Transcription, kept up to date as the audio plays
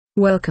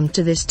Welcome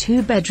to this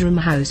 2-bedroom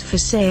house for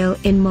sale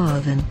in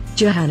Malvern,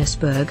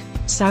 Johannesburg,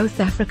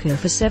 South Africa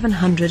for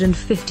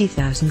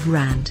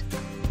R750,000.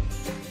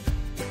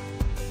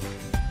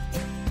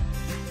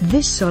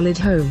 This solid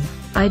home,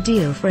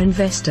 ideal for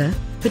investor,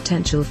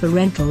 potential for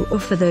rental or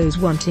for those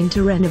wanting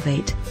to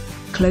renovate.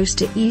 Close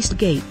to East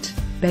Gate,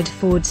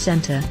 Bedford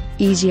Centre,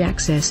 easy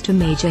access to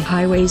major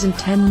highways and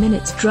 10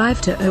 minutes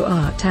drive to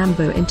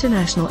O.R.Tambo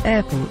International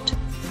Airport.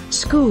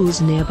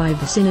 Schools nearby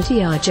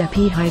vicinity are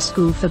Jeppe High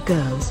School for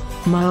Girls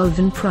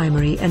Marlvern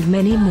Primary and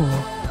many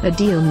more. A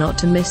deal not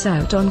to miss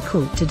out on.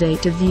 Call today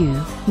to view.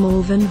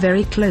 Malvern,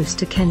 very close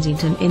to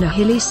Kensington in a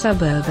hilly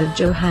suburb of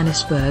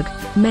Johannesburg.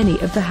 Many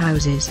of the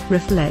houses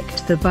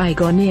reflect the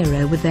bygone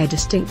era with their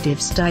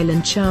distinctive style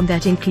and charm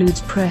that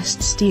includes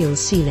pressed steel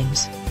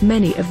ceilings.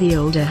 Many of the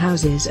older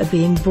houses are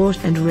being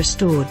bought and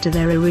restored to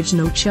their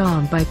original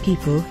charm by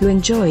people who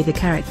enjoy the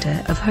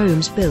character of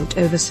homes built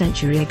over a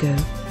century ago.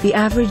 The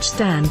average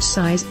stand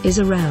size is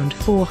around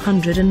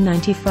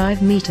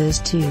 495 meters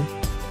too.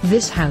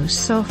 This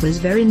house offers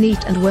very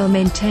neat and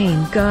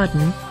well-maintained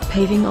garden,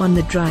 paving on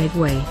the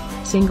driveway,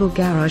 single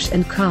garage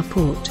and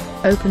carport,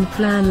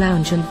 open-plan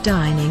lounge and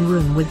dining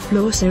room with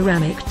floor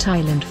ceramic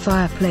tile and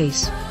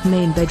fireplace.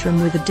 Main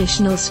bedroom with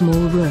additional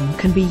small room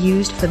can be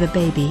used for the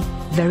baby.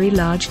 Very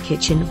large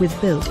kitchen with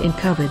built-in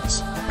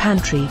cupboards,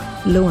 pantry,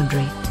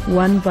 laundry,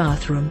 1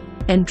 bathroom,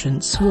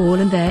 entrance wall,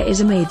 and there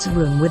is a maid's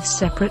room with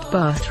separate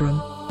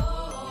bathroom.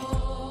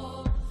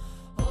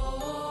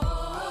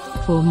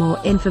 For more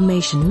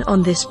information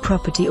on this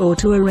property or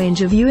to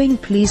arrange a viewing,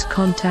 please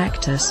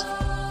contact us.